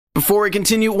Before we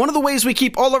continue, one of the ways we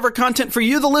keep all of our content for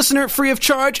you, the listener, free of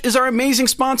charge is our amazing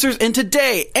sponsors, and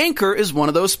today, Anchor is one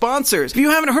of those sponsors. If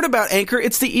you haven't heard about Anchor,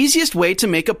 it's the easiest way to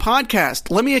make a podcast.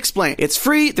 Let me explain. It's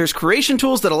free, there's creation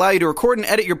tools that allow you to record and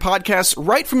edit your podcasts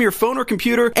right from your phone or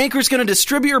computer. Anchor's going to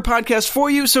distribute your podcast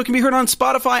for you so it can be heard on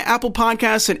Spotify, Apple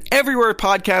Podcasts, and everywhere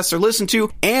podcasts are listened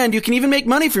to, and you can even make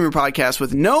money from your podcast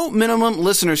with no minimum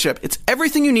listenership. It's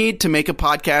everything you need to make a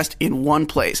podcast in one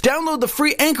place. Download the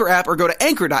free Anchor app or go to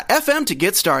anchor.fm to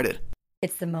get started.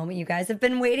 It's the moment you guys have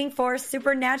been waiting for.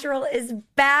 Supernatural is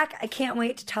back. I can't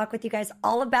wait to talk with you guys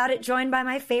all about it, joined by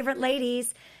my favorite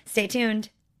ladies. Stay tuned.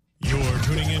 You're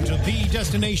tuning into the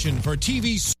destination for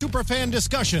TV superfan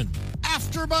discussion,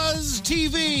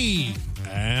 AfterBuzzTV.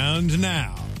 And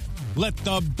now, let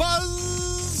the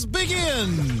buzz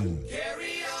begin.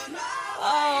 Carry on my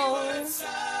wayward son.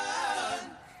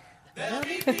 There'll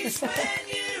be peace when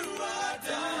you are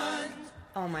done.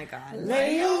 Oh my God.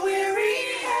 Lay your weary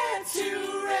head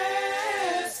to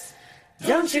rest.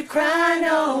 Don't you cry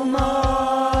no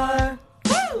more.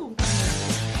 Woo!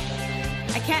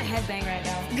 I can't headbang right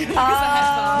now.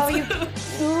 Oh, you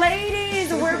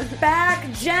ladies, we're back.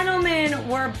 Gentlemen,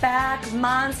 we're back.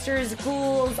 Monsters,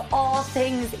 ghouls, all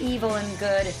things evil and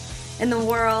good in the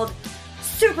world.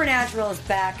 Supernatural is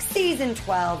back. Season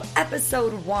 12,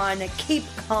 Episode 1. Keep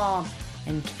calm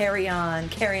and carry on.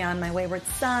 Carry on, my wayward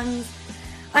sons.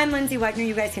 I'm Lindsay Wegner.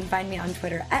 You guys can find me on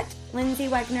Twitter at Lindsay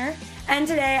Wegner. And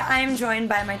today I'm joined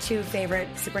by my two favorite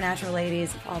Supernatural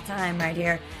ladies of all time right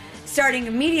here. Starting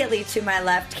immediately to my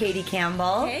left, Katie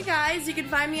Campbell. Hey guys, you can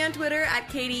find me on Twitter at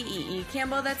Katie E.E.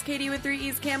 Campbell. That's Katie with 3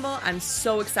 E's Campbell. I'm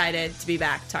so excited to be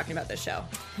back talking about this show.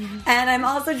 And I'm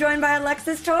also joined by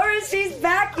Alexis Torres. She's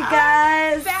back, you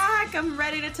guys. I'm back. I'm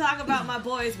ready to talk about my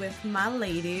boys with my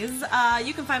ladies.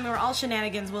 You can find me where all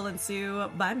shenanigans will ensue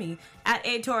by me at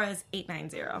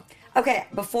atorres890. Okay,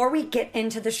 before we get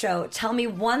into the show, tell me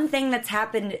one thing that's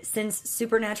happened since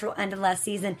Supernatural ended last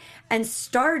season and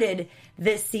started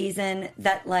this season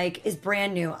that, like, is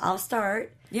brand new. I'll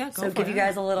start. Yeah, go So for give it. you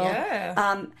guys a little...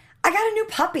 Yeah. I got a new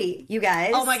puppy, you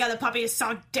guys. Oh my God, the puppy is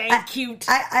so dang cute.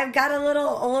 I've got a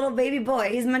little baby boy.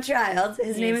 He's my child.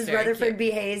 His name is very Rutherford cute.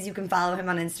 B. Hayes. You can follow him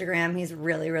on Instagram. He's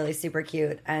really, really super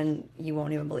cute, and you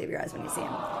won't even believe your eyes when you see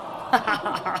him.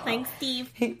 Thanks,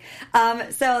 Steve.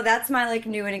 So that's my, like,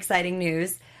 new and exciting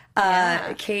news.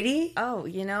 Yeah. Katie? Oh,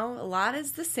 you know, a lot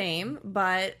is the same,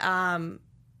 but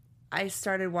I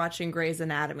started watching Grey's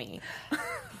Anatomy.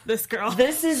 This girl.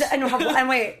 This is... And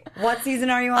wait, what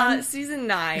season are you on? Season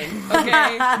 9,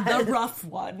 okay? The rough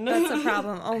one. That's a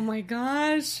problem. Oh my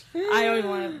gosh. I don't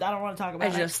want to talk about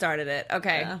I it. just started it.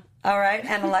 Okay. Yeah. All right,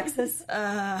 and Alexis?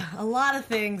 A lot of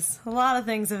things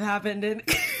have happened. And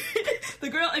the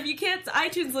girl, if you can't,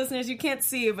 iTunes listeners, you can't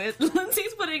see, but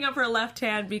Lindsay's putting up her left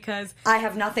hand because I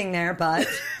have nothing there, but...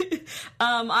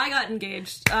 I got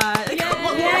engaged.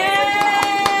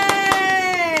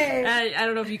 I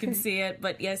don't know if you can see it,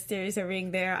 but yes, there's a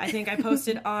ring there. I think I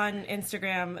posted on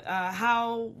Instagram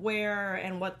how, where,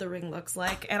 and what the ring looks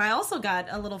like. And I also got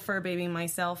a little fur baby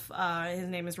myself. His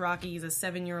name is Rocky. He's a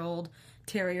 7-year-old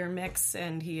terrier mix,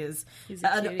 and he's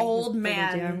an old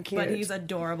man, but he's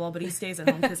adorable. But he stays at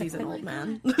home because he's an old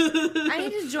man. I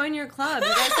need to join your club. You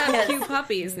guys have cute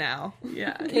puppies now.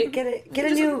 Yeah,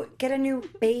 Get a new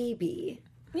baby.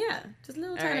 yeah, just a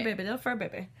little tiny right. baby, little fur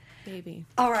baby. Baby.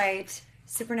 All right,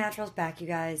 Supernatural's back, you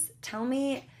guys. Tell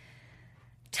me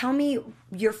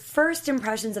your first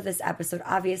impressions of this episode.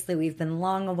 Obviously, we've been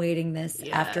long awaiting this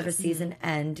after the season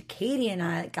end. Katie and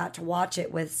I got to watch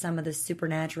it with some of the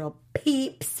Supernatural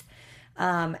peeps,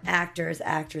 actors,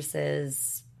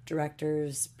 actresses,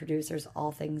 directors, producers,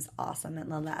 all things awesome. And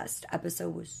the last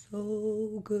episode was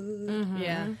so good.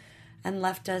 Yeah. And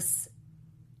left us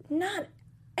not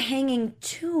hanging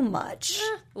too much.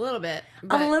 A little bit.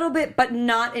 A little bit, but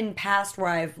not in past where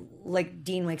I've, like,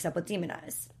 Dean wakes up with demon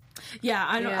eyes. Yeah,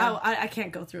 I know. Yeah. I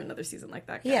can't go through another season like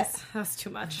that, guys. Yes. That's too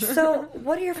much. So,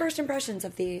 what are your first impressions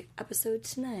of the episode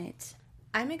tonight?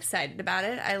 I'm excited about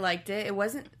it. I liked it. It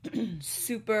wasn't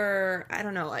super, I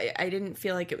don't know, I didn't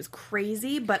feel like it was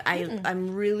crazy, but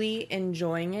I'm really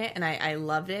enjoying it, and I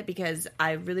loved it because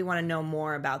I really want to know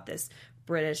more about this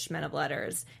British Men of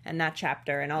Letters and that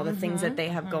chapter and all the things that they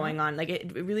have going on. Like,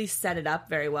 it really set it up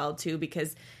very well, too,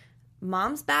 because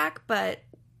Mom's back, but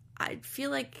I feel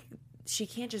like she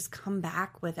can't just come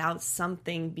back without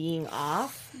something being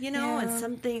off, you know, and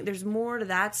something, there's more to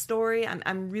that story.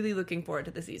 I'm really looking forward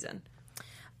to the season.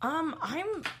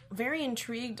 I'm very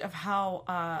intrigued of how,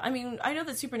 I mean, I know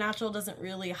that Supernatural doesn't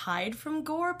really hide from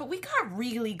gore, but we got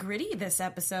really gritty this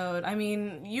episode. I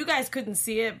mean, you guys couldn't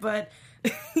see it, but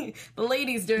the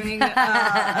ladies during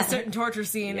a certain torture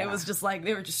scene, it was just like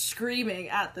they were just screaming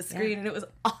at the screen, and it was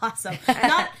awesome.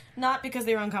 Not because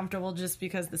they were uncomfortable, just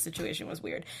because the situation was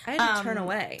weird. I had to turn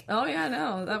away. Oh yeah,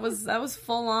 no, that was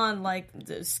full on, like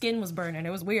the skin was burning.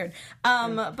 It was weird.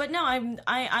 But no,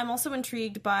 I'm also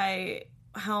intrigued by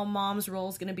how mom's role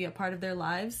is going to be a part of their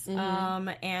lives,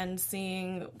 and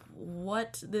seeing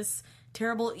what this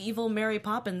terrible, evil Mary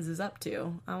Poppins is up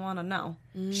to. I want to know.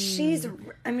 She's,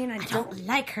 I mean, I don't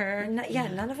like her.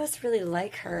 None of us really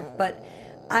like her, but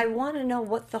I want to know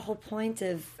what the whole point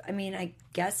of, I mean, I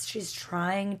guess she's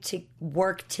trying to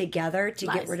work together to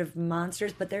get rid of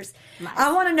monsters, but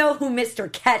I want to know who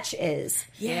Mr. Ketch is.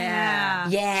 Yeah.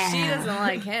 She doesn't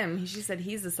like him. She said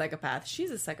he's a psychopath.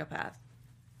 She's a psychopath.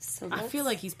 So I feel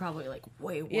like he's probably like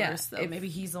way worse though. Maybe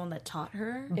he's the one that taught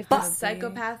her. If a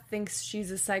psychopath thinks she's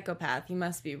a psychopath, he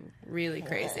must be really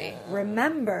crazy.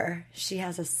 Remember, she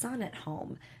has a son at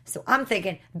home. So I'm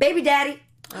thinking, baby daddy.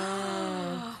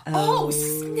 Oh,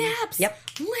 snaps. Yep.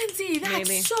 Lindsay,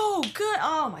 that's so good.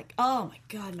 Oh my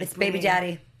god. It's baby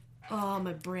daddy. Oh,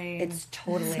 my brain. It's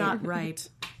totally It's not right.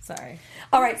 Sorry.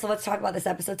 All right, so let's talk about this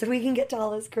episode so we can get to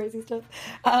all this crazy stuff.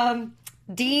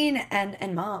 Dean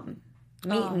and Mom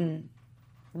meeting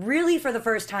really for the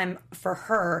first time for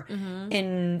her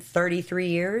in 33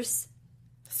 years.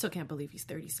 Still can't believe he's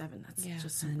 37. That's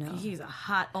just he's a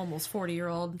hot, almost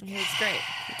 40-year-old. He's great.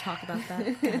 We talk about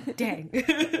that. God dang.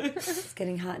 It's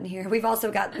getting hot in here. We've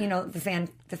also got, the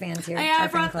fans here. Yeah, our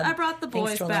fan club. I brought the boys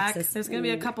Thanks to back. Alexis. There's going to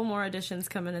be a couple more additions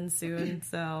coming in soon.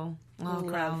 So,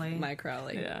 Crowley. My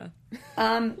Crowley. Yeah.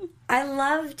 I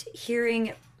loved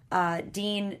hearing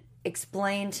Dean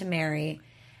explain to Mary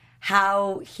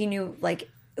how he knew, like,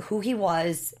 who he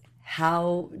was,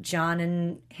 how John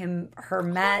and her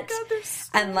met,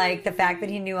 and like the fact that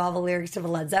he knew all the lyrics to the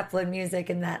Led Zeppelin music,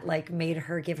 and that like made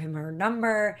her give him her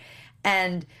number,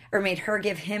 or made her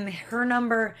give him her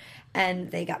number,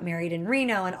 and they got married in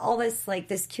Reno, and all this like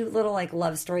this cute little like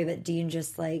love story that Dean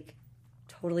just like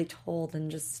totally told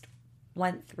and just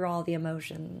went through all the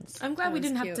emotions. I'm glad we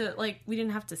didn't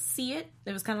have to see it.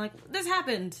 It was kind of like, this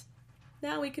happened.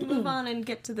 Now we can move on and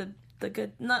get to the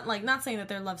good, not saying that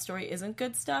their love story isn't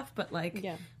good stuff, but like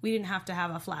we didn't have to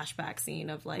have a flashback scene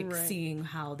of like seeing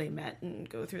how they met and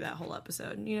go through that whole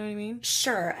episode. You know what I mean?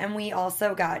 Sure. And we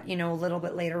also got, a little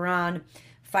bit later on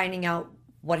finding out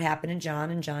what happened to John,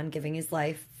 and John giving his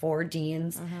life for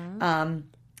Dean's.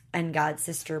 And God's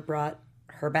sister brought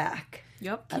her back.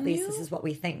 Yep. At least this is what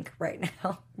we think right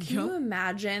now. Can you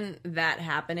imagine that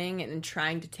happening and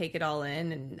trying to take it all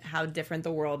in, and how different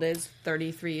the world is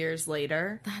 33 years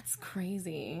later? That's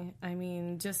crazy. I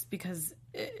mean, just because...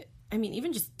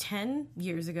 even just 10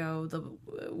 years ago,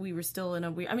 we were still in a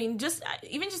weird... even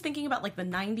just thinking about, like, the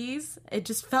 90s, it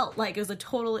just felt like it was a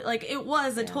totally... Like, it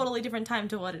was a totally different time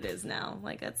to what it is now.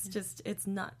 Like, it's just... It's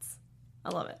nuts. I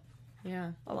love it.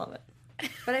 Yeah. I love it.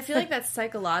 But I feel like that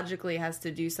psychologically has to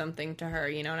do something to her,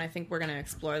 and I think we're going to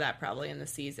explore that probably in the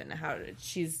season, how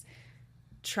she's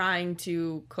trying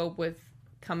to cope with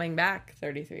coming back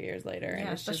 33 years later. Yeah, and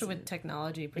especially with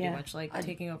technology pretty much like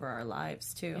taking over our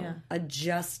lives too. Yeah.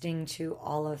 Adjusting to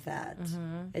all of that.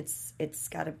 It's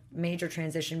got a major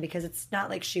transition, because it's not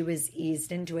like she was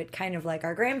eased into it, kind of like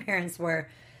our grandparents were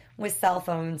with cell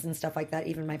phones and stuff like that.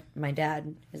 Even my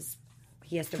dad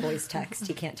he has to voice text.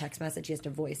 He can't text message. He has to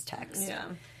voice text.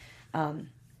 Yeah.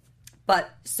 But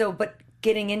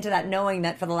getting into that, knowing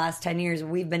that for the last 10 years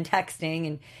we've been texting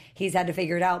and he's had to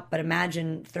figure it out. But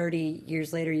imagine 30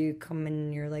 years later you come in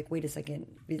and you're like, wait a second,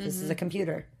 this is a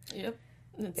computer. Yep.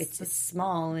 It's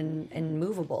small and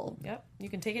movable. Yep. You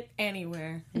can take it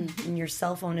anywhere. And your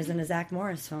cell phone isn't a Zach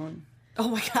Morris phone. Oh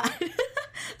my God.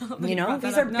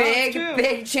 These are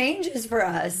big changes for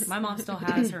us. My mom still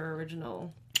has her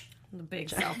original... the big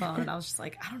cell phone, and I was just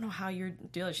like, I don't know how you're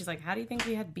doing it. She's like, how do you think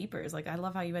we had beepers? Like, I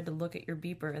love how you had to look at your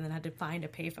beeper and then had to find a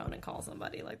payphone and call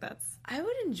somebody. Like, that's... I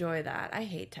would enjoy that. I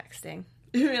hate texting.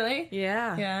 Really?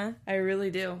 Yeah. Yeah. I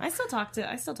really do. I still talk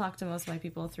to most of my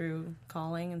people through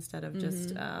calling instead of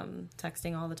just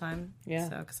texting all the time. Yeah.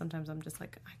 So, because sometimes I'm just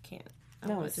like, I can't.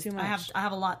 It's too much. I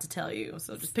have a lot to tell you,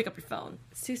 so just pick up your phone.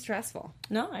 It's too stressful.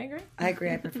 No, I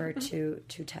agree. I prefer to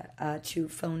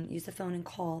use the phone and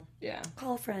call. Yeah.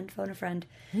 Call a friend, phone a friend.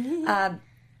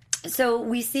 So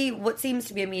we see what seems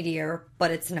to be a meteor, but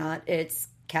it's not. It's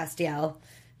Castiel,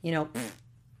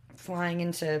 flying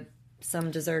into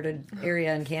some deserted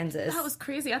area in Kansas. That was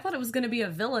crazy. I thought it was going to be a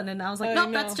villain, and I was like,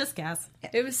 nope, that's just gas.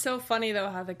 It was so funny though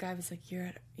how the guy was like,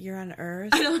 "You're on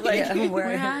Earth." I know, like, where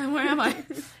am I?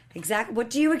 Exactly. What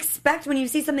do you expect when you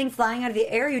see something flying out of the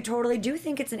air? You totally do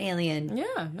think it's an alien.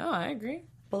 Yeah, no, I agree.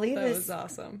 Believe That this. was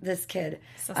awesome. This kid.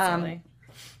 So silly.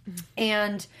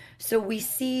 And so we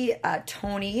see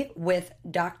Tony with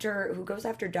who goes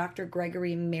after Dr.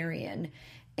 Gregory Marion,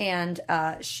 and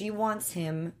she wants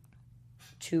him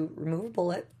to remove a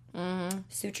bullet,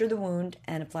 suture the wound,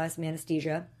 and apply some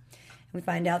anesthesia. And we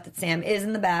find out that Sam is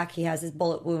in the back. He has his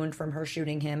bullet wound from her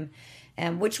shooting him,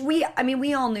 and which we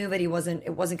all knew that it wasn't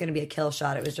going to be a kill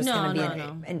shot. It was just going to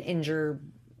be an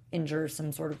injure,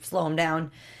 some sort of slow him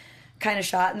down kind of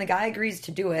shot. And the guy agrees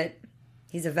to do it.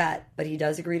 He's a vet, but he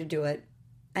does agree to do it.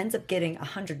 Ends up getting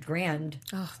 $100,000.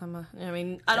 Oh,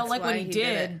 I don't like what he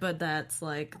did, but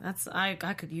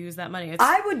I could use that money.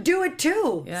 I would do it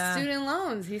too. Yeah. Student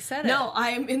loans. He said it. No,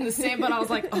 I'm in the same, but I was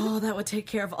like, oh, that would take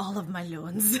care of all of my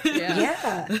loans.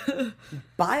 Yeah.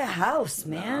 Buy a house,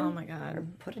 man. Oh my God. Or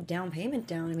put a down payment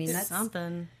down. I mean, that's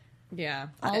something. Yeah.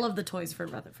 All of the toys for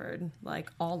Rutherford, like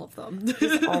all of them.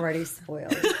 He's already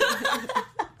spoiled.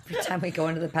 Every time we go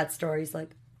into the pet store, he's like,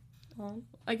 "Oh,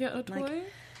 I get a toy."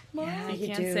 Yeah, You you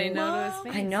can't do. say no to his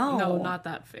face. I know. No, not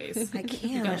that face. I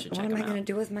can't. guys should What check am I him going to out.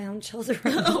 do with my own children?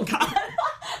 Oh God,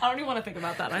 I don't even want to think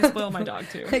about that. I spoil my dog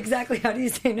too. Exactly. How do you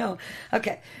say no?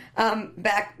 Okay.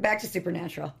 Back to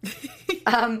Supernatural.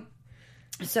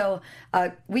 So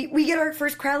we get our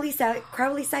first Crowley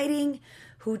sighting,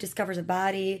 who discovers a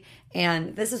body,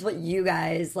 and this is what you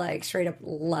guys like straight up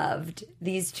loved.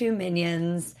 These two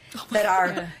minions that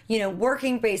are,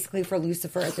 working basically for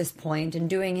Lucifer at this point and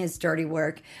doing his dirty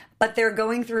work, but they're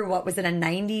going through what was it, a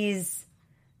 90s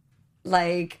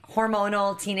like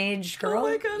hormonal teenage girl? Oh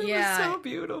my God, it was so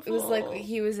beautiful. It was like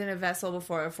he was in a vessel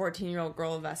before, a 14-year-old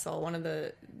girl vessel, one of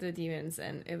the demons,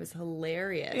 and it was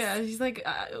hilarious. Yeah, he's like,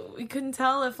 we couldn't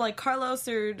tell if like Carlos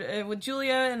or with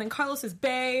Julia, and then Carlos is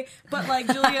bae, but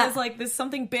like Julia is like this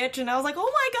something bitch, and I was like,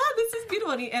 oh my God, this is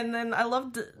beautiful. And then I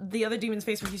loved the other demon's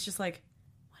face where he's just like,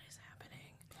 what is happening?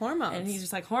 Hormones. And he's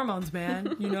just like, hormones, man,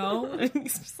 And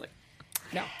he's just like,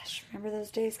 no. Remember those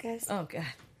days, guys? Oh God.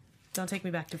 Don't take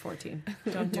me back to 14.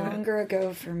 Don't do Longer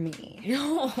ago for me.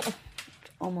 it.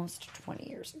 Almost 20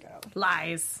 years ago.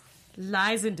 Lies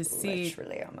and deceit.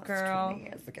 Literally almost Girl. 20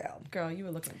 years ago. Girl, you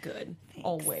were looking good.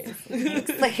 Always. Thanks,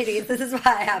 ladies. This is why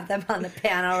I have them on the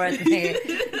panel with me,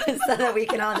 so that we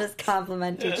can all just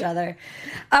compliment each other.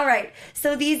 All right.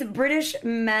 So these British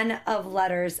men of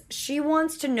letters, she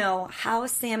wants to know how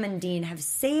Sam and Dean have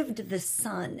saved the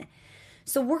sun.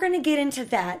 So we're going to get into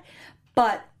that.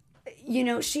 But,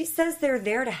 she says they're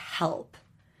there to help.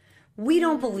 We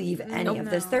don't believe any of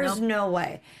this. There's no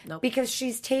way. Nope. Because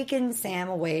she's taken Sam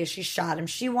away. She shot him.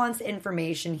 She wants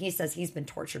information. He says he's been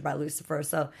tortured by Lucifer.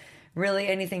 So really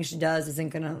anything she does isn't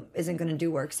gonna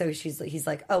do work. So he's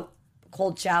like, oh,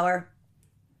 cold shower.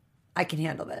 I can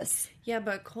handle this. Yeah,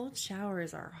 but cold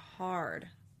showers are hard.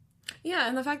 Yeah,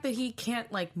 and the fact that he can't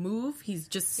like move, he's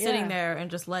just sitting there and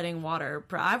just letting water.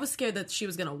 I was scared that she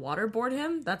was gonna waterboard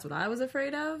him. That's what I was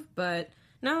afraid of. But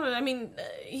no, I mean,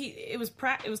 it was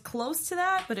close to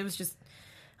that, but it was just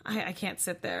I can't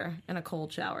sit there in a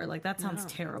cold shower. Like that sounds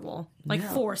terrible. Like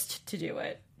forced to do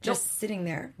it. Just sitting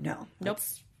there. No. Nope.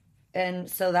 And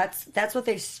so that's what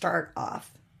they start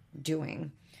off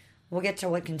doing. We'll get to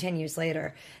what continues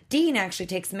later. Dean actually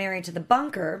takes Mary to the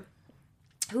bunker,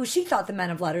 who she thought the men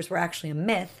of letters were actually a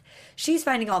myth. She's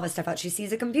finding all this stuff out. She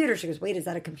sees a computer. She goes, wait, is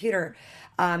that a computer?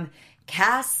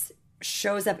 Cass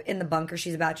shows up in the bunker.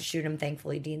 She's about to shoot him.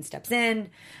 Thankfully, Dean steps in.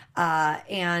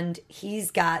 And he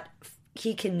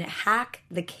can hack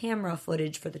the camera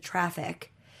footage for the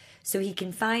traffic. So he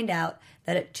can find out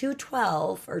that at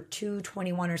 2:12 or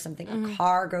 2:21 or something, a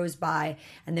car goes by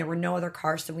and there were no other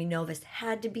cars. So we know this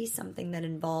had to be something that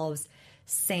involves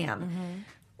Sam.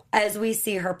 As we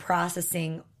see her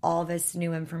processing all this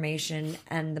new information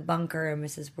and the bunker, and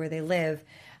this is where they live.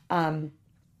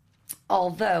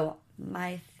 Although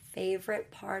my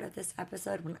favorite part of this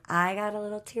episode, when I got a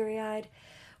little teary-eyed,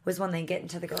 was when they get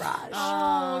into the garage.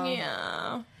 Oh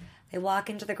yeah. They walk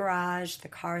into the garage, the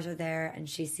cars are there, and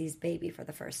she sees baby for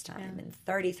the first time in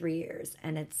 33 years.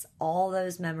 And it's all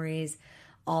those memories,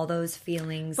 all those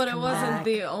feelings. But it wasn't back.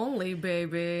 the only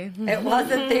baby. It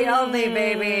wasn't the only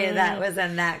baby that was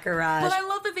in that garage. But I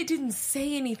love that they didn't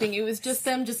say anything. It was just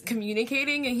them just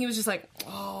communicating, and he was just like,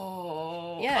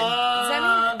 oh.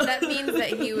 Yeah. Does that mean that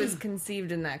he was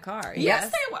conceived in that car?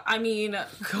 Yes, they were. I mean,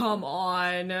 come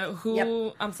on. Who?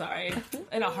 Yep. I'm sorry.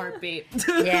 In a heartbeat.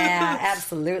 Yeah,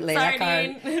 absolutely. Sorry,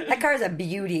 That car is a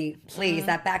beauty. Please,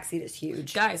 that backseat is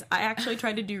huge. Guys, I actually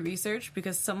tried to do research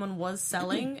because someone was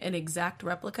selling an exact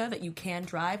replica that you can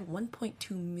drive.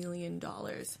 $1.2 million.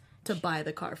 to buy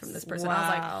the car from this person. I was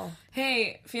like,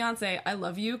 hey, fiance, I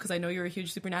love you because I know you're a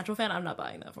huge Supernatural fan. I'm not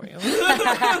buying that for you.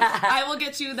 I will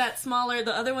get you that smaller,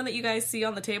 the other one that you guys see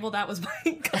on the table. That was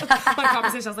my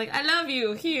conversation. I was like, I love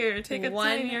you. Here, take a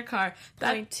tiny in your car.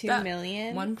 1.2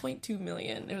 million? 1.2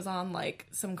 million. It was on like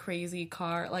some crazy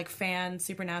car, like fan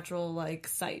Supernatural like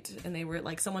site. And they were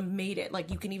like, someone made it. Like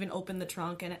you can even open the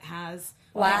trunk and it has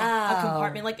like, a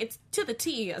compartment. Like it's to the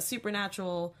T, a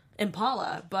Supernatural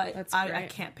Impala, but I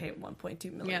can't pay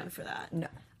 1.2 million for that. No,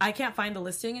 I can't find the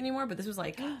listing anymore. But this was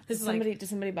like, did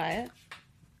somebody buy it?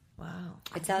 Wow,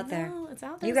 it's out there. It's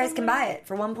out there. You guys can buy it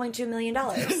for $1.2 million.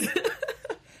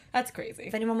 That's crazy.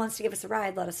 If anyone wants to give us a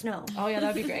ride, let us know. Oh yeah,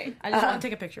 that'd be great. I just want to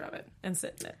take a picture of it and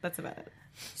sit in it. That's about it.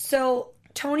 So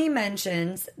Tony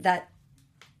mentions that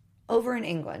over in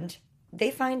England,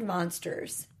 they find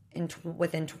monsters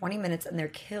within 20 minutes and they're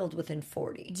killed within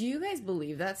 40. Do you guys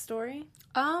believe that story?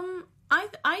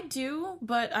 I do,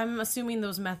 but I'm assuming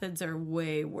those methods are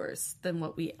way worse than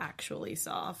what we actually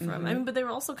saw from. I mean, but they were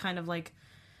also kind of like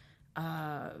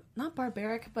not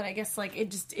barbaric, but I guess like it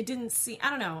didn't seem. I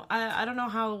don't know. I don't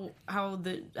know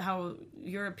how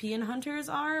European hunters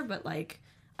are, but like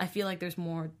I feel like there's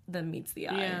more than meets the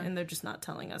eye, and they're just not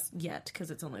telling us yet because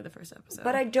it's only the first episode.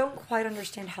 But I don't quite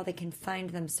understand how they can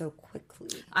find them so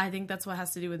quickly. I think that's what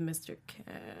has to do with Mr.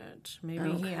 Cat.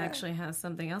 Maybe he actually has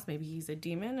something else. Maybe he's a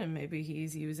demon, and maybe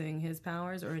he's using his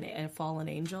powers, or a fallen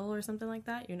angel, or something like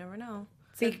that. You never know.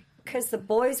 Because the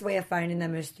boys' way of finding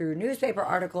them is through newspaper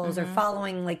articles or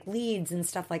following like leads and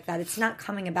stuff like that. It's not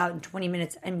coming about in 20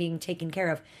 minutes and being taken care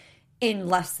of in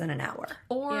less than an hour.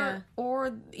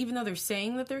 Or even though they're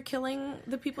saying that they're killing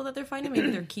the people that they're finding, maybe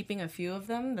they're keeping a few of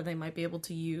them that they might be able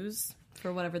to use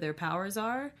for whatever their powers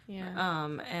are. Yeah.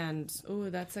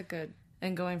 That's a good.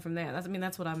 And going from there.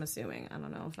 That's what I'm assuming. I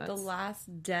don't know if that's... The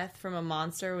last death from a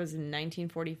monster was in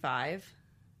 1945.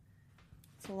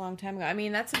 It's a long time ago. I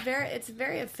mean, it's a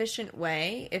very efficient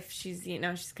way. If she's,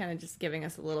 she's kind of just giving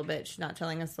us a little bit. She's not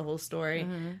telling us the whole story,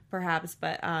 perhaps.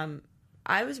 But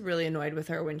I was really annoyed with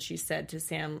her when she said to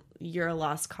Sam, "You're a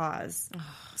lost cause,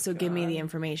 so give me the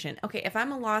information." Okay, if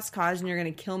I'm a lost cause and you're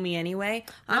going to kill me anyway,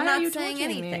 I'm not saying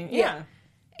anything. Yeah.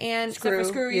 And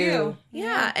screw you.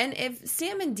 Yeah, and if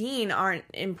Sam and Dean aren't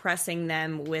impressing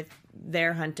them with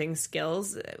their hunting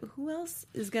skills, who else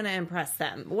is going to impress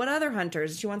them? What other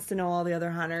hunters? She wants to know all the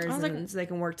other hunters, so they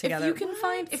can work together.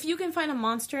 If you can find a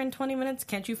monster in 20 minutes,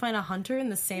 can't you find a hunter in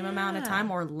the same amount of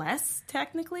time or less?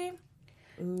 Technically.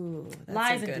 Ooh, that's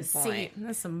lies a good and deceit. point.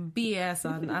 That's some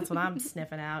BS. That's what I'm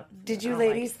sniffing out. Did you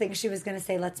ladies think she was going to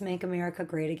say, "Let's make America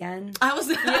great again"? I was.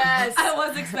 Yes, I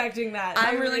was expecting that.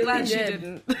 I'm really glad she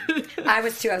didn't. I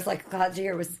was too. I was like, glad to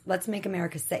hear was "Let's make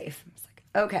America safe." I was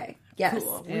like, okay, yes,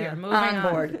 cool. We are moving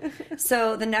on board.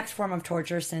 So the next form of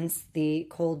torture, since the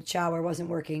cold shower wasn't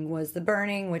working, was the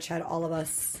burning, which had all of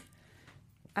us.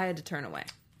 I had to turn away,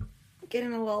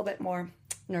 getting a little bit more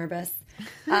nervous.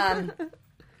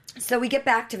 So we get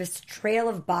back to this trail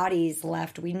of bodies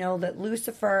left. We know that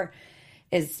Lucifer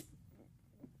is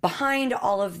behind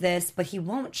all of this, but he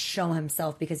won't show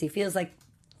himself because he feels like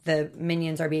the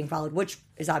minions are being followed, which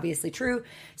is obviously true.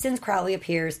 Since Crowley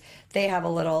appears, they have a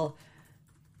little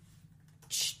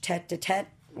tete-a-tete.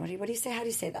 What do you say? How do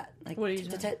you say that? Like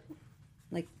tete-a-tete?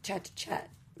 Like chat-to-chat.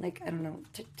 Like, I don't know.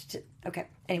 Okay.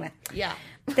 Anyway. Yeah.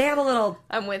 They have a little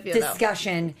I'm with you,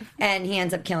 discussion, and he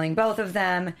ends up killing both of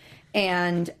them.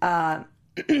 And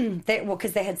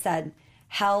because they had said,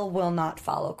 hell will not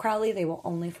follow Crowley, they will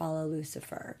only follow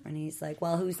Lucifer. And he's like,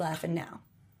 well, who's laughing now?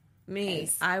 Me.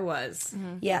 I was.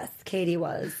 Mm-hmm. Yes, Katie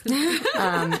was.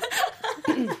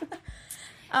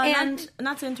 And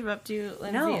not to interrupt you,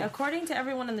 Lindsay, no. According to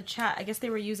everyone in the chat, I guess they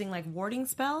were using like warding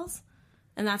spells,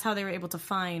 and that's how they were able to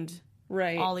find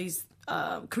all these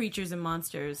creatures and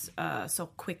monsters so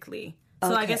quickly.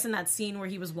 So I guess in that scene where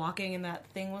he was walking and that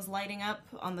thing was lighting up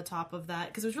on the top of that,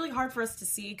 because it was really hard for us to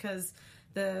see because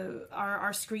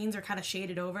our screens are kind of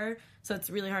shaded over, so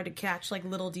it's really hard to catch like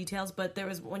little details. But there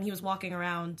was, when he was walking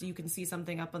around, you can see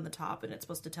something up on the top, and it's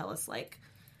supposed to tell us like,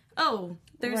 oh,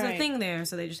 there's a thing there,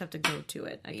 so they just have to go to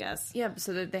it, I guess. Yeah,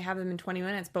 so that they have him in 20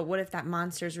 minutes, but what if that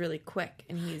monster's really quick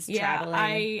and he's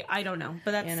traveling? I don't know,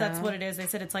 but that's what it is. They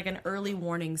said it's like an early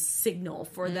warning signal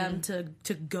for them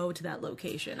to go to that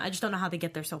location. I just don't know how they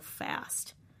get there so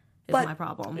fast is my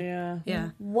problem. Yeah.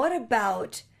 What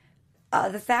about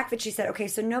the fact that she said, okay,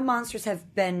 so no monsters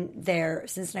have been there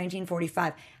since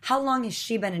 1945. How long has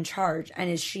she been in charge? And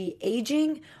is she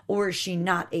aging or is she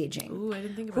not aging? Ooh, I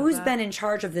didn't think about Who's that. been in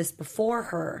charge of this before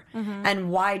her? Mm-hmm. And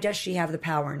why does she have the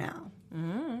power now?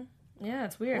 Mm-hmm. Yeah,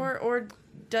 it's weird. Or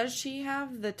does she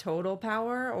have the total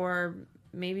power, or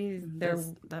maybe they're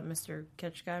that Mr.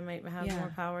 Kitsch guy might have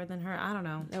more power than her. I don't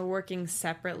know. They're working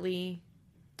separately.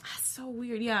 That's so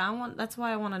weird. Yeah, that's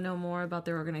why I want to know more about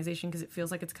their organization, because it feels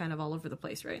like it's kind of all over the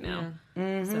place right now.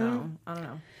 So, I don't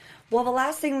know. Well, the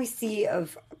last thing we see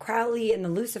of Crowley in the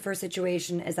Lucifer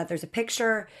situation is that there's a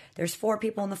picture. There's 4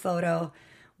 people in the photo.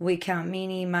 We count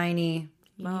Meanie, Miny,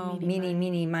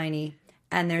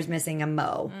 and there's missing a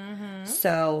Mo.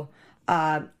 So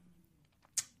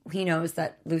he knows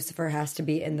that Lucifer has to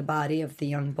be in the body of the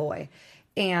young boy.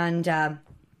 And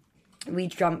we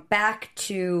jump back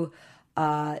to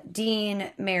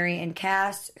Dean, Mary, and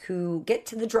Cass, who get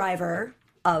to the driver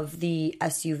of the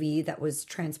SUV that was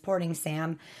transporting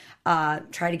Sam,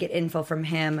 try to get info from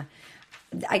him.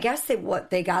 I guess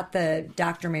they got the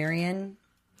Dr. Marion.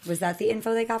 Was that the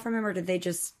info they got from him, or did they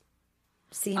just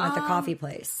see him at the coffee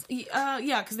place?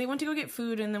 Yeah, because they went to go get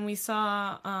food, and then we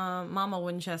saw Mama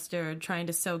Winchester trying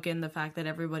to soak in the fact that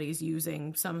everybody's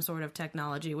using some sort of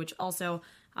technology, which also...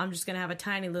 I'm just going to have a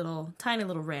tiny little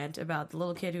rant about the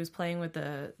little kid who was playing with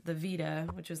the Vita,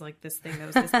 which was like this thing that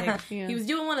was this big. He was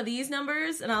doing one of these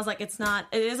numbers, and I was like, it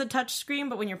is a touch screen,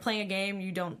 but when you're playing a game,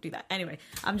 you don't do that. Anyway,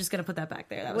 I'm just going to put that back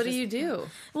there. What do you do?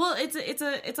 Well,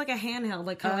 it's like a handheld,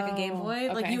 like kind of like a Game Boy.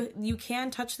 Okay. Like you can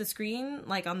touch the screen,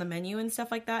 like on the menu and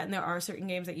stuff like that, and there are certain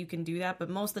games that you can do that, but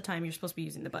most of the time you're supposed to be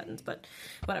using the buttons, but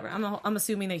whatever. I'm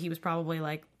assuming that he was probably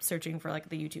like searching for like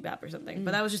the YouTube app or something,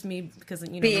 but that was just me because,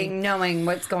 knowing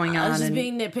what's going on. I was just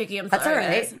being nitpicky. I'm sorry. That's all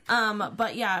right. Guys.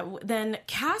 But yeah, then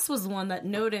Cass was the one that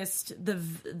noticed the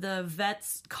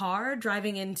vet's car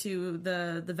driving into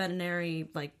the veterinary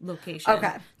like location.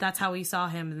 Okay, that's how he saw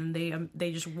him, and then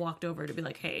they just walked over to be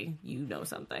like, "Hey, you know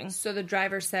something." So the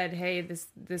driver said, "Hey, this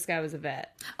guy was a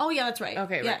vet." Oh yeah, that's right.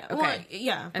 Okay, yeah, right. Okay, well,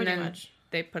 yeah, pretty much.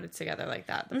 They put it together like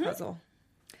that. The puzzle.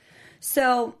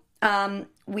 So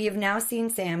we have now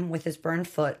seen Sam with his burned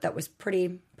foot. That was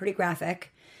pretty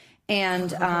graphic. And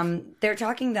they're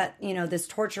talking that, this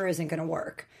torture isn't going to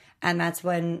work. And that's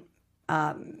when,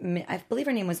 I believe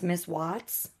her name was Miss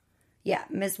Watts. Yeah,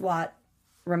 Miss Watt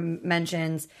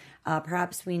mentions,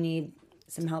 perhaps we need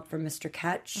some help from Mr.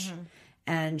 Ketch.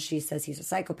 And she says he's a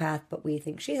psychopath, but we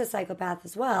think she's a psychopath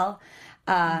as well.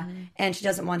 And she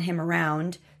doesn't want him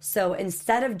around. So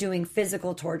instead of doing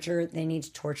physical torture, they need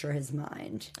to torture his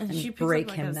mind and she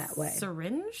break up, him like, that way.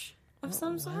 Syringe of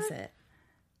some sort? Was it?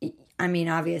 I mean,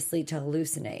 obviously to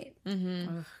hallucinate.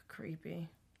 Ugh, creepy.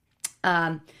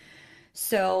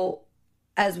 So,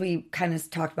 as we kind of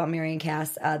talked about Mary and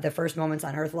Cass, the first moments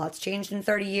on Earth, lots changed in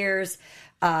 30 years.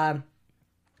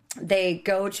 They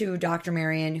go to Dr.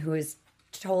 Marion, who has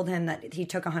told him that he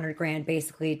took $100,000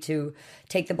 basically to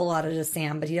take the blood out of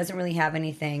Sam, but he doesn't really have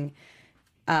anything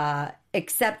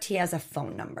except he has a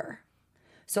phone number.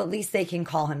 So at least they can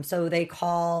call him. So they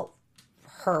call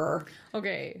her.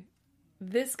 Okay.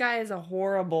 This guy is a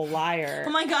horrible liar. Oh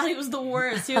my god, he was the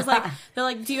worst. He was like, they're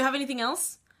like, do you have anything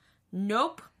else?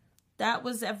 Nope. That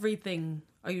was everything.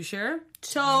 Are you sure?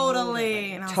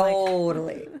 Totally. And I was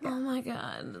totally. like, oh my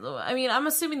god. I mean, I'm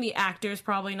assuming the actor's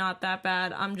probably not that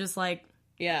bad. I'm just like,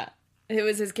 yeah. It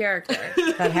was his character.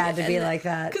 That had to be like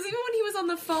that. Because even when he was on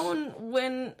the phone,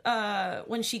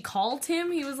 when she called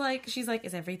him, he was like, she's like,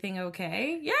 is everything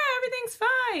okay? Yeah, everything's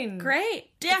fine.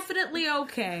 Great. Definitely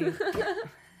okay.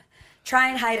 Try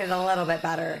and hide it a little bit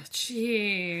better.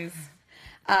 Jeez.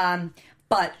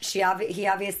 But he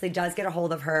obviously does get a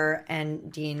hold of her, and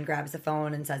Dean grabs the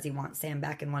phone and says he wants Sam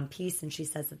back in one piece, and she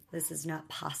says that this is not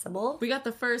possible. We got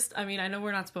the first, I mean, I know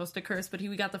we're not supposed to curse, but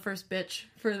we got the first bitch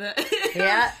for the...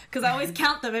 Yeah. Because I always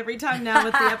count them every time now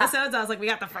with the episodes. I was like, we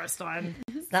got the first one.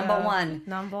 Number one.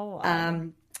 Number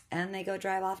one. And they go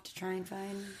drive off to try and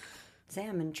find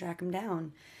Sam and track him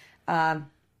down.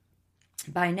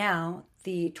 By now,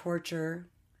 the torture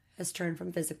has turned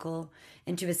from physical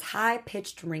into this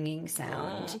high-pitched ringing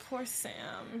sound. Oh, poor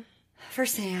Sam. For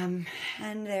Sam.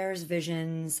 And there's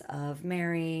visions of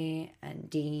Mary and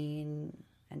Dean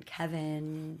and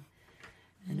Kevin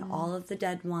and all of the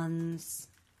dead ones.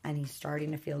 And he's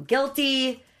starting to feel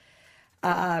guilty.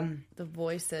 The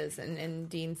voices and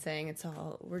Dean saying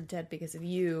we're dead because of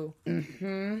you.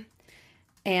 Mm-hmm.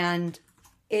 And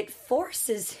it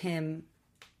forces him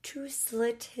to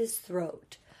slit his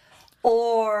throat.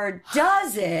 Or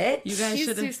does it? You guys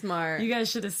She's too smart. You guys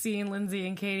should have seen Lindsay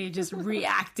and Katie just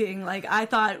reacting. Like, I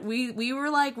thought we were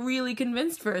like really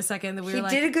convinced for a second that we were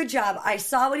like... He did a good job. I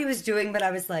saw what he was doing, but I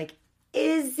was like,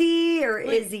 is he or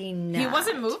is he not? He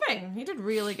wasn't moving. He did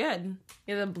really good.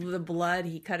 Yeah, the blood,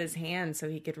 he cut his hand so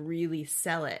he could really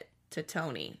sell it to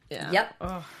Tony. Yeah. Yep.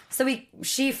 Ugh. So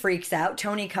she freaks out.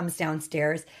 Tony comes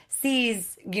downstairs,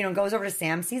 sees, goes over to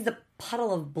Sam, sees the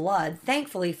puddle of blood,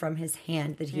 thankfully from his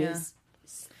hand that he has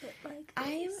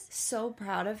I'm so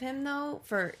proud of him, though,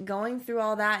 for going through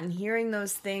all that and hearing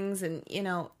those things and,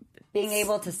 being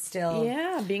able to still...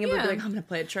 Yeah, being able to be like, I'm going to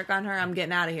play a trick on her. I'm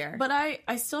getting out of here. But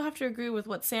I still have to agree with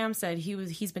what Sam said.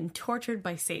 He's been tortured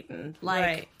by Satan.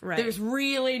 Like, Right. there's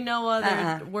really no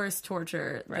other worse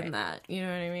torture than that. You know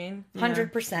what I mean?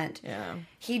 100%. Yeah.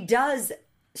 He does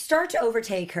start to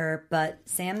overtake her, but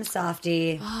Sam the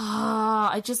softie...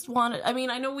 I just wanted... I mean,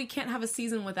 I know we can't have a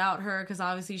season without her, because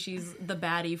obviously she's the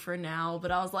baddie for now,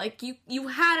 but I was like, you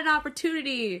had an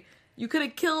opportunity. You could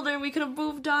have killed her. We could have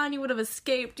moved on. You would have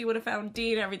escaped. You would have found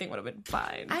Dean. Everything would have been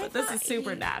fine. But this is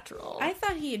supernatural. I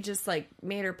thought he had just,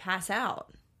 made her pass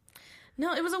out.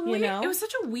 No, it was a weird. It was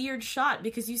such a weird shot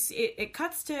because you see it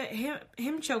cuts to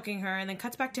him choking her and then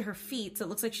cuts back to her feet, so it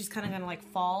looks like she's kind of gonna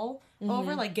fall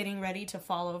over, getting ready to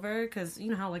fall over, because you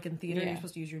know how in theater you're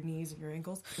supposed to use your knees and your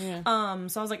ankles. Yeah.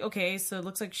 So I was like, okay, so it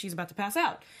looks like she's about to pass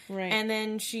out. Right. And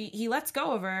then he lets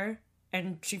go of her.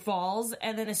 And she falls,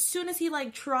 and then as soon as he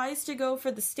tries to go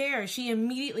for the stairs, she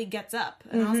immediately gets up,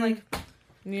 and I was like,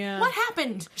 "Yeah, what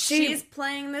happened?" She's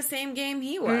playing the same game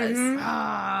he was.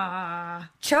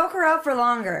 Choke her out for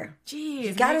longer. Jeez,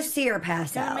 you gotta see her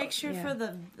pass out. Make sure for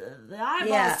the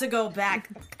eyeballs to go back.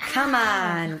 Come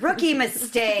on, rookie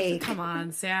mistake. Come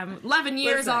on, Sam. 11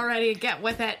 years already. Get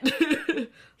with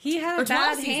it. He had a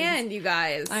bad hand, you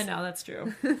guys. I know, that's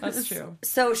true. That's true.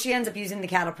 So she ends up using the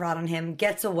cattle prod on him,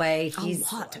 gets away. He's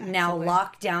now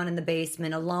locked down in the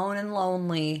basement, alone and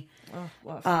lonely,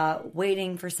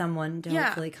 waiting for someone to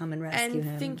hopefully come and rescue him.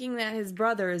 And thinking that his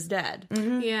brother is dead.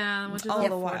 Mm-hmm. Yeah, which is all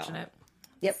unfortunate.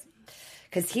 Yep.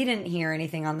 Because he didn't hear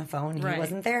anything on the phone. He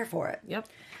wasn't there for it. Yep.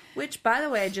 Which, by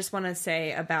the way, I just want to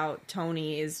say about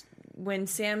Tony is when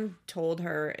Sam told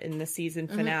her in the season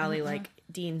finale,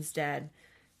 Dean's dead.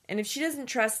 And if she doesn't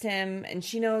trust him and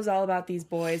she knows all about these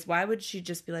boys, why would she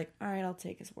just be like, all right, I'll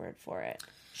take his word for it?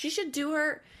 She should do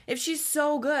her... If she's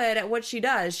so good at what she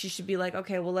does, she should be like,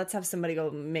 okay, well, let's have somebody go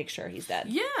make sure he's dead.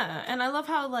 Yeah, and I love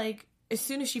how, as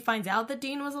soon as she finds out that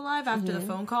Dean was alive after the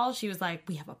phone call, she was like,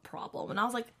 we have a problem. And I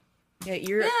was like... Yeah,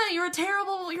 you're a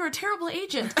terrible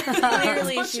agent.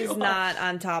 Clearly, she's not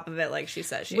on top of it like she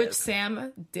says she is. Which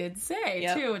Sam did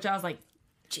say, too, which I was like,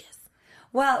 jizz.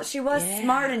 Well, she was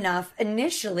smart enough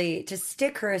initially to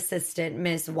stick her assistant,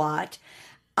 Miss Watt,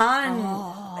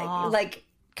 on,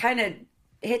 kind of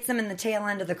hits him in the tail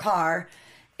end of the car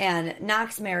and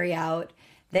knocks Mary out.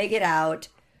 They get out.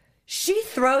 She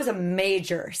throws a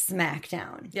major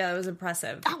smackdown. Yeah, it was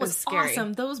impressive. That was scary.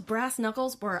 Awesome. Those brass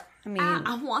knuckles were,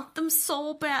 I want them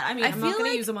so bad. I mean, I'm not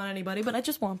going to use them on anybody, but I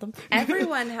just want them.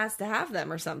 Everyone has to have them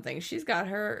or something. She's got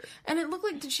her. And it looked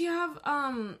like, did she have,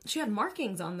 she had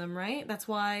markings on them, right? That's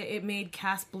why it made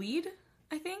Cass bleed,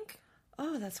 I think.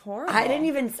 Oh, that's horrible.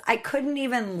 I couldn't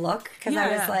even look because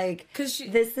I was like,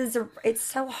 it's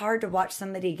so hard to watch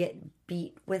somebody get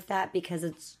beat with that because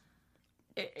it's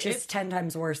just 10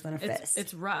 times worse than a fist.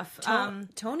 It's rough.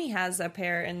 Tony has a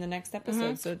pair in the next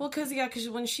episode. So because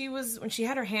when she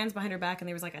had her hands behind her back and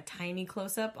there was a tiny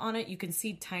close up on it, you can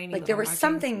see tiny. There was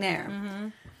something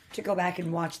there. To go back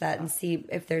and watch that and see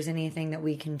if there's anything that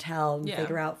we can tell and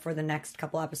figure out for the next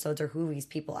couple episodes or who these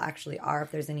people actually are,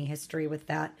 if there's any history with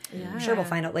that. Yeah. I'm sure we'll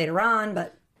find out later on,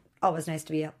 but always nice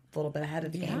to be a little bit ahead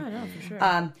of the game. Yeah, I know, for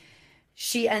sure.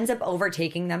 She ends up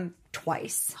overtaking them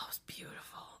twice. That was beautiful.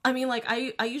 I mean,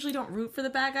 I usually don't root for the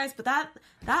bad guys, but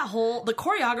the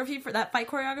choreography for that fight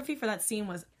choreography for that scene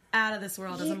was out of this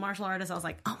world. As a martial artist, I was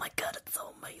like, oh my god, it's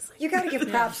so amazing. You got to give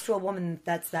props to a woman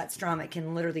that's that strong that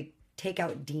can literally take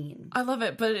out Dean. I love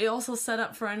it, but it also set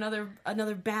up for another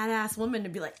badass woman to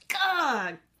be like,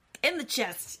 "God, in the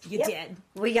chest, you did."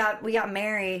 We got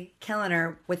Mary killing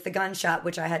her with the gunshot,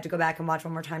 which I had to go back and watch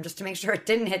one more time just to make sure it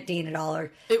didn't hit Dean at all.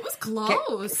 Or it was close.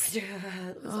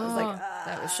 I was like,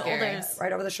 that was shoulders,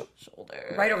 right over the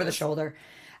shoulder, right over the shoulder.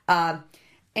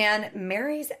 And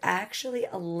Mary's actually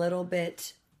a little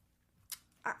bit.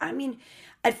 I mean,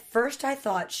 at first I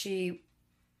thought she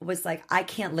was like, I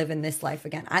can't live in this life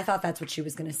again. I thought that's what she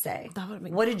was going to say.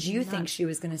 What did you think she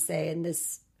was going to say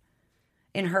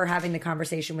in her having the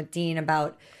conversation with Dean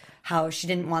about how she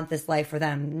didn't want this life for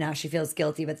them? Now she feels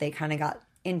guilty, but they kind of got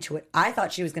into it. I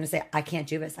thought she was going to say, I can't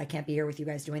do this. I can't be here with you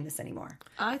guys doing this anymore.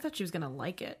 I thought she was going to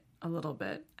like it a little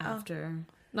bit after.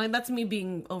 That's me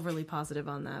being overly positive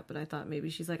on that, but I thought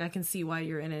maybe she's like, I can see why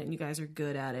you're in it and you guys are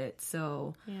good at it.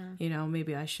 So,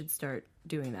 maybe I should start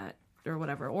doing that. Or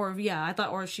whatever, or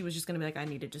she was just gonna be like, I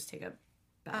need to just take a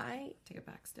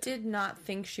back step. Did not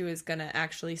think she was gonna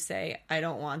actually say, I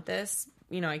don't want this,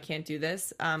 I can't do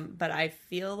this, but I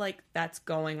feel like that's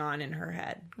going on in her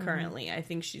head currently. I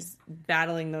think she's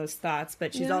battling those thoughts,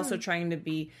 but she's also trying to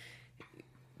be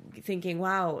thinking,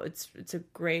 wow, it's a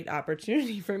great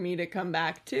opportunity for me to come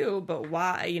back too. But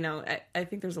why? You know, I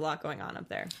think there's a lot going on up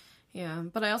there. Yeah,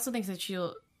 but I also think that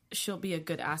she'll be a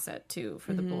good asset too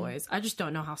for the boys. I just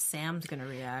don't know how Sam's gonna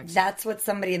react. That's what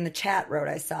somebody in the chat wrote.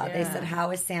 I saw. They said,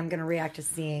 "How is Sam going to react to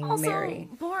seeing Also, Mary?"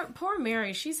 Poor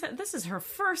Mary. She said this is her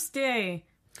first day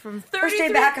from 33. First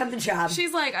day back on the job.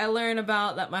 She's like, I learned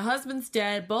about that my husband's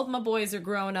dead. Both my boys are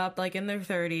grown up, like in their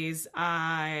 30s.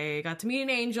 I got to meet an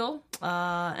angel,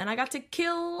 and I got to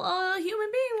kill a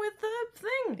human being with the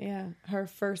thing. Yeah, her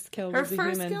first kill Her was a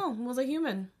first human. kill was a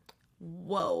human.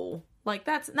 Whoa. Like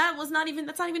that's not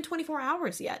even 24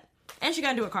 hours yet. And she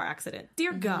got into a car accident.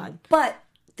 Dear God. But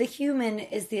the human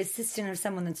is the assistant of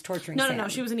someone that's torturing Sam. No.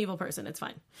 She was an evil person. It's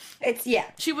fine. It's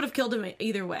She would have killed him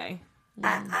either way.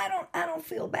 I don't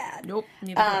feel bad. Nope.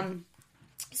 Neither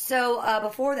So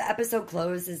before the episode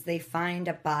closes, they find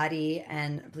a body,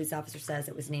 and a police officer says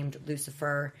it was named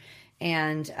Lucifer.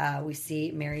 And we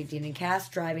see Mary, Dean, and Cass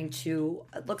driving to,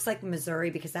 it looks like Missouri,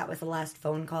 because that was the last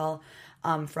phone call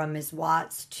from Ms.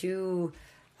 Watts to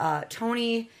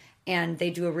Tony. And they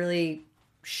do a really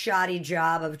shoddy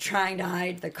job of trying to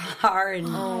hide the car. And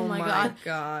Oh my God.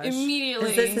 Gosh.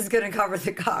 Immediately. this is going to cover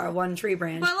the car, one tree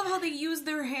branch. But I love how they use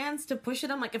their hands to push it.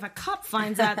 I'm like, if a cop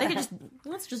finds that, they could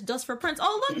let's just dust for prints.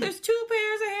 Oh, look, there's 2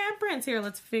 pairs of handprints here.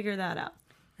 Let's figure that out.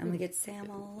 And we get Sam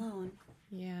all alone.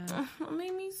 Yeah. It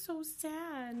made me so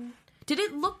sad. Did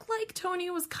it look like Tony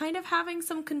was kind of having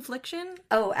some confliction?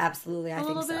 Oh, absolutely. I A think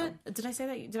little so. bit. Did I say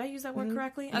that? Did I use that word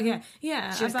correctly? Okay.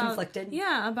 Yeah. She was conflicted.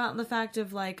 Yeah, about the fact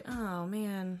of like, oh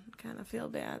man, kind of feel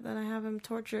bad that I have him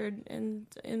tortured in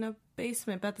a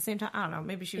basement. But at the same time, I don't know.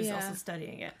 Maybe she was also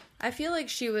studying it. I feel like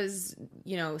she was,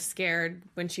 scared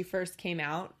when she first came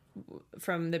out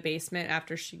from the basement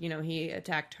after he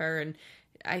attacked her, and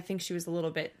I think she was a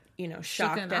little bit,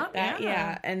 shocked Shooken at up, that.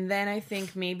 yeah. And then I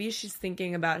think maybe she's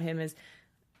thinking about him as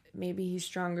maybe he's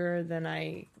stronger than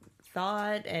I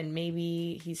thought, and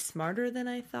maybe he's smarter than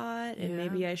I thought, and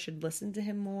maybe I should listen to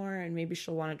him more, and maybe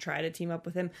she'll want to try to team up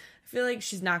with him. I feel like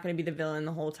she's not going to be the villain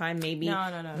the whole time. Maybe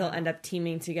they'll end up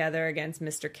teaming together against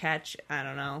Mr. Ketch. I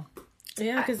don't know.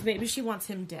 Yeah, because maybe she wants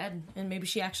him dead, and maybe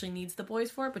she actually needs the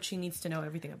boys for it, but she needs to know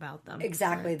everything about them.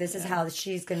 Exactly. This is how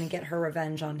she's going to get her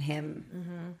revenge on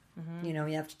him. You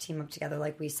have to team up together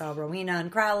like we saw Rowena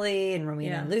and Crowley, and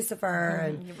Rowena and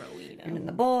Lucifer, and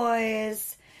the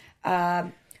boys.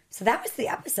 So that was the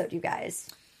episode, you guys.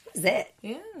 That was it.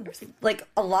 Yeah. There's like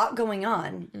a lot going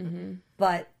on,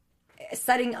 but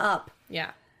setting up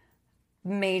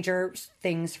major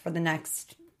things for the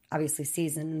next, obviously,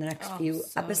 season, the next few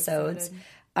episodes.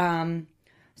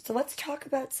 So let's talk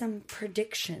about some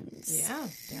predictions. Yeah,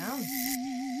 down.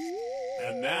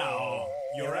 And now,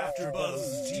 your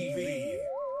AfterBuzzTV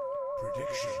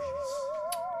predictions.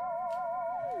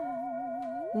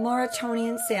 Laura, Tony,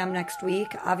 and Sam next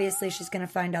week. Obviously, she's going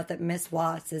to find out that Miss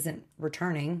Watts isn't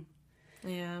returning.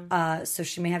 Yeah. So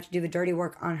she may have to do the dirty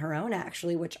work on her own,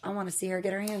 actually, which I want to see her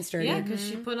get her hands dirty. Yeah, because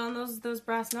she put on those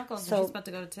brass knuckles and she's about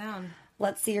to go to town.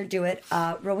 Let's see her do it.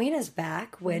 Rowena's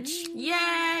back, which...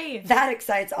 Yay! That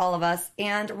excites all of us.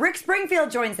 And Rick Springfield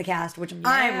joins the cast, which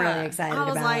I'm really excited about.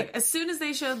 I was like, as soon as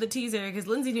they showed the teaser, because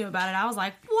Lindsay knew about it, I was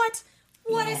like, what?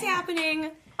 What is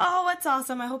happening? Oh, that's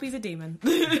awesome. I hope he's a demon.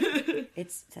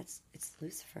 It's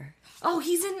Lucifer. Oh,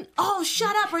 he's in... Oh,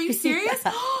 shut up. Are you serious?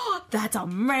 That's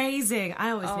amazing. I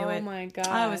always knew it. Oh, my gosh.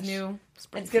 I always knew.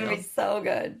 It's going to be so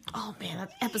good. Oh, man.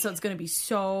 That episode's going to be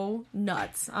so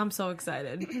nuts. I'm so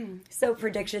excited. So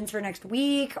predictions for next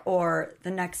week or the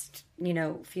next,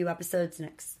 few episodes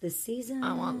this season?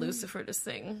 I want Lucifer to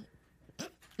sing.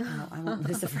 Oh, I want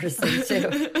Lucifer to sing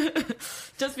too.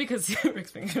 Just because Rick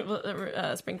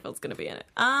Springfield's going to be in it.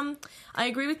 I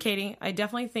agree with Katie. I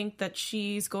definitely think that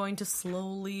she's going to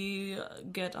slowly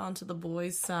get onto the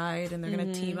boys' side, and they're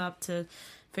going to team up to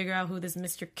figure out who this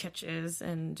Mr. Ketch is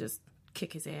and just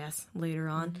kick his ass later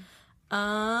on.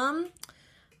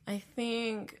 I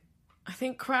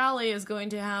think Crowley is going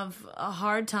to have a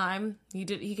hard time. He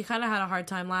kind of had a hard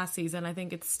time last season. I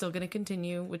think it's still going to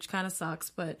continue, which kind of sucks.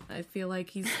 But I feel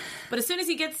like But as soon as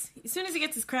he gets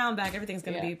his crown back, everything's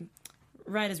going to be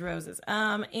right as roses.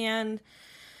 I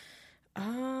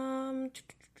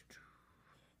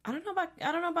don't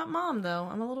know about Mom though.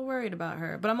 I'm a little worried about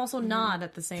her, but I'm also not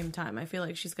at the same time. I feel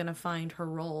like she's going to find her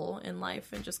role in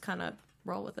life and just kind of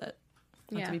roll with it.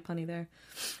 Not to be punny there.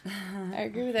 I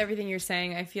agree with everything you're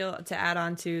saying. I feel, to add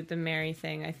on to the Mary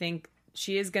thing, I think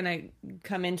she is going to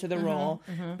come into the role,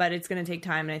 but it's going to take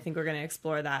time, and I think we're going to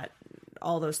explore that,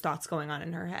 all those thoughts going on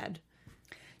in her head.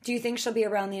 Do you think she'll be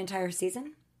around the entire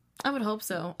season? I would hope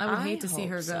so. I would hate to see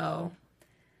her go.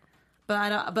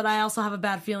 But I also have a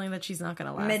bad feeling that she's not going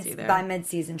to last either. By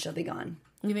mid-season, she'll be gone.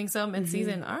 You think so?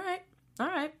 Mid-season? All right.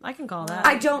 I can call that.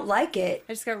 I don't like it.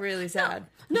 I just got really sad.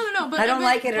 No. But I don't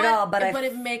like it at all. But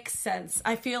it makes sense.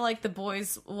 I feel like the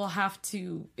boys will have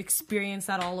to experience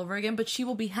that all over again. But she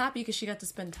will be happy because she got to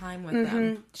spend time with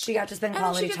them. She got to spend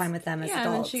quality time with them as adults.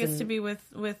 And then she gets to be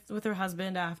with her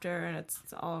husband after, and it's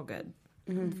all good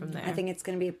from there. I think it's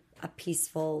going to be a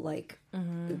peaceful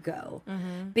go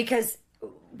because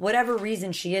whatever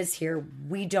reason she is here,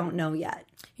 we don't know yet.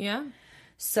 Yeah.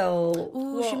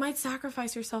 So she might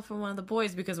sacrifice herself for one of the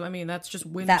boys because that's just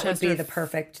Winchester. That would be the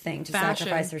perfect thing to fashion.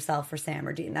 sacrifice herself for Sam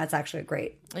or Dean. That's actually a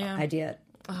great idea.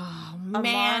 Oh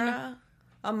man,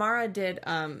 Amara did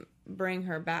bring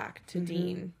her back to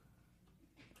Dean.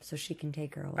 So she can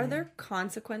take her away. Are there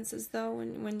consequences, though,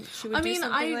 when she would do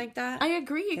something like that? I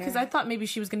agree, because I thought maybe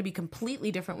she was going to be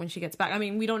completely different when she gets back. I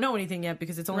mean, we don't know anything yet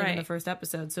because it's only in the first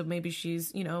episode, so maybe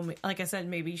she's, like I said,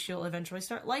 maybe she'll eventually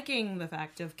start liking the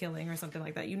fact of killing or something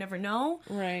like that. You never know.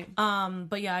 Right.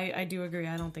 But yeah, I do agree.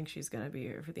 I don't think she's going to be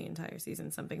here for the entire season.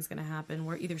 Something's going to happen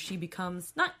where either she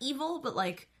becomes, not evil, but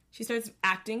like, she starts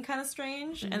acting kind of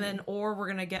strange, and then, or we're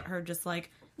going to get her just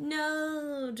like,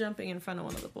 no, jumping in front of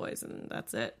one of the boys, and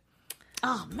that's it.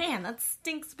 Oh man, that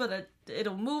stinks, but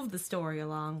it'll move the story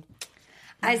along.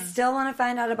 I still want to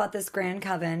find out about this Grand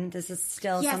Coven. This is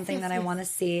still something that I want to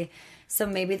see. So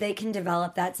maybe they can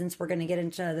develop that since we're going to get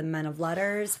into the Men of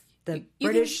Letters, the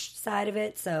British side of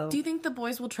it. So, do you think the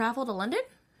boys will travel to London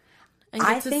and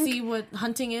get to see what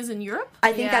hunting is in Europe?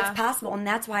 I think that's possible, and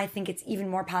that's why I think it's even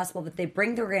more possible that they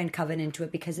bring the Grand Coven into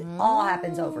it because it all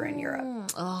happens over in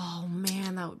Europe. Oh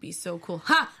man, that would be so cool.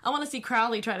 Ha! I want to see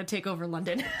Crowley try to take over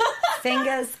London.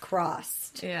 Fingers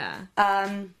crossed. Yeah.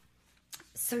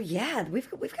 So yeah, we've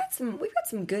got some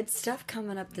good stuff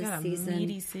coming up this season.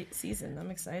 Meaty season. I'm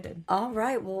excited. All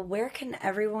right. Well, where can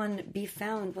everyone be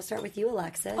found? We'll start with you,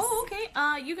 Alexis. Oh, okay.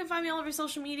 You can find me all over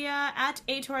social media at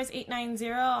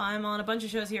atorres890. I'm on a bunch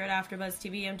of shows here at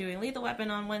AfterBuzzTV. I'm doing Lethal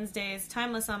Weapon on Wednesdays,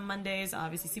 Timeless on Mondays,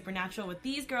 obviously Supernatural with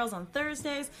these girls on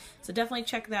Thursdays. So definitely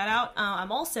check that out.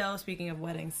 I'm also, speaking of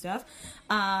wedding stuff,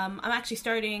 I'm actually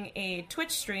starting a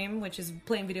Twitch stream, which is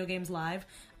playing video games live.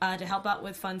 To help out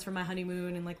with funds for my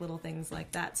honeymoon and like little things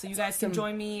like that. So you guys can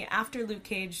join me after Luke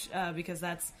Cage because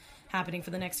that's happening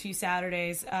for the next few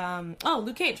Saturdays.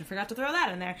 Luke Cage, I forgot to throw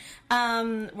that in there.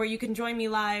 Where you can join me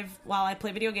live while I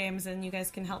play video games and you guys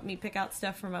can help me pick out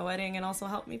stuff for my wedding and also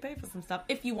help me pay for some stuff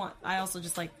if you want. I also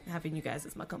just like having you guys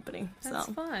as my company. That's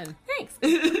fun. Thanks.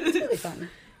 It's really fun.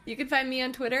 You can find me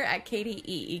on Twitter at Katie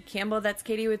E. Campbell. That's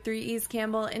Katie with 3 E's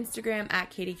Campbell. Instagram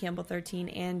at Katie Campbell 13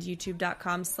 and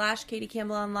YouTube.com/Katie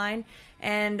Campbell Online.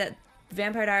 And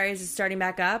Vampire Diaries is starting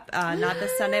back up. Not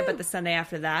this Sunday, but the Sunday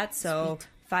after that. So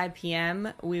 5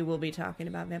 p.m. we will be talking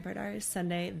about Vampire Diaries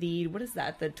Sunday. The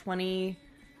 23rd.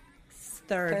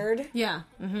 Yeah.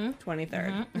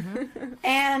 23rd.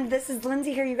 And this is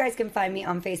Lindsay here. You guys can find me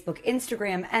on Facebook,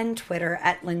 Instagram, and Twitter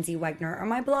at Lindsay Wegner, or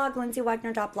my blog,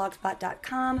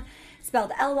 lindsaywegner.blogspot.com,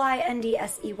 spelled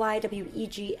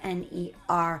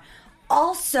LYNDSEYWEGNER.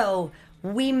 Also,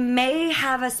 we may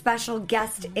have a special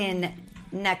guest in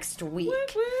next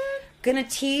week. Gonna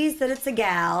tease that it's a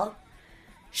gal.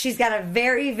 She's got a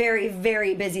very, very,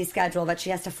 very busy schedule that she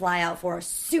has to fly out for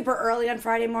super early on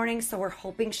Friday morning, so we're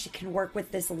hoping she can work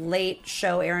with this late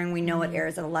show airing. We know it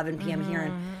airs at 11 p.m. here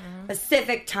in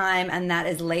Pacific time, and that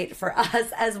is late for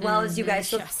us as well as you guys.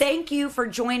 So thank you for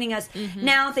joining us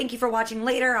now. Thank you for watching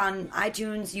later on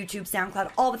iTunes, YouTube,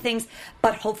 SoundCloud, all the things.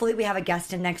 But hopefully we have a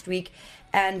guest in next week,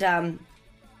 and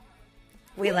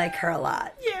we like her a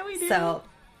lot. Yeah, we do. So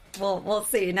we'll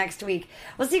see you next week.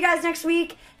 We'll see you guys next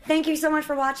week. Thank you so much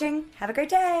for watching. Have a great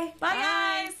day. Bye,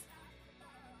 guys.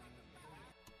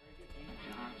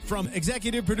 From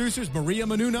executive producers Maria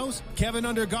Menounos, Kevin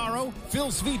Undergaro, Phil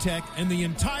Svitek, and the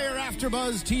entire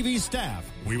AfterBuzz TV staff,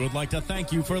 we would like to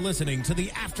thank you for listening to the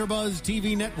AfterBuzz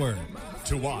TV network.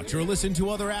 To watch or listen to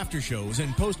other after shows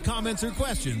and post comments or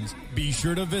questions, be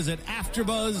sure to visit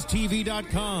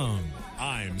AfterBuzzTV.com.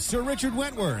 I'm Sir Richard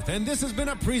Wentworth, and this has been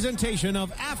a presentation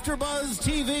of AfterBuzz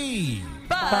TV.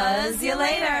 Buzz you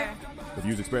later. The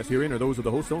views expressed herein are those of the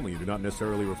host only and do not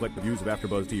necessarily reflect the views of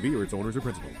AfterBuzz TV or its owners or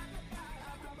principals.